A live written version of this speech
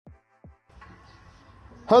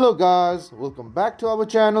Hello guys, welcome back to our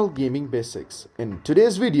channel Gaming Basics. In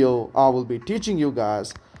today's video, I will be teaching you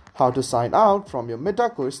guys how to sign out from your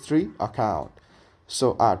MetaQuest 3 account.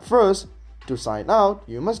 So at first, to sign out,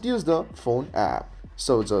 you must use the phone app.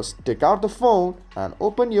 So just take out the phone and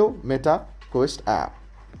open your MetaQuest app.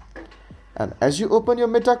 And as you open your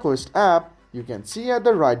MetaQuest app, you can see at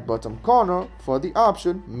the right bottom corner for the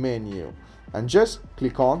option menu and just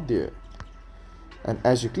click on there. And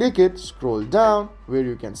as you click it, scroll down where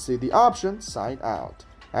you can see the option sign out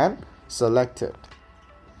and select it.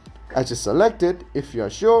 As you select it, if you are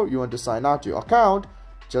sure you want to sign out your account,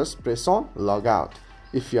 just press on Logout.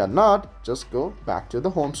 If you are not, just go back to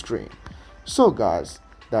the home screen. So guys,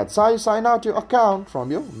 that's how you sign out your account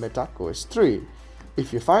from your MetaQuest 3.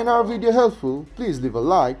 If you find our video helpful, please leave a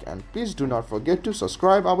like and please do not forget to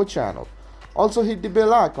subscribe our channel. Also hit the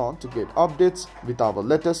bell icon to get updates with our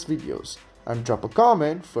latest videos. And drop a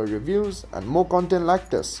comment for reviews and more content like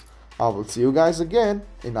this. I will see you guys again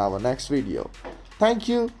in our next video. Thank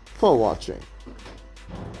you for watching.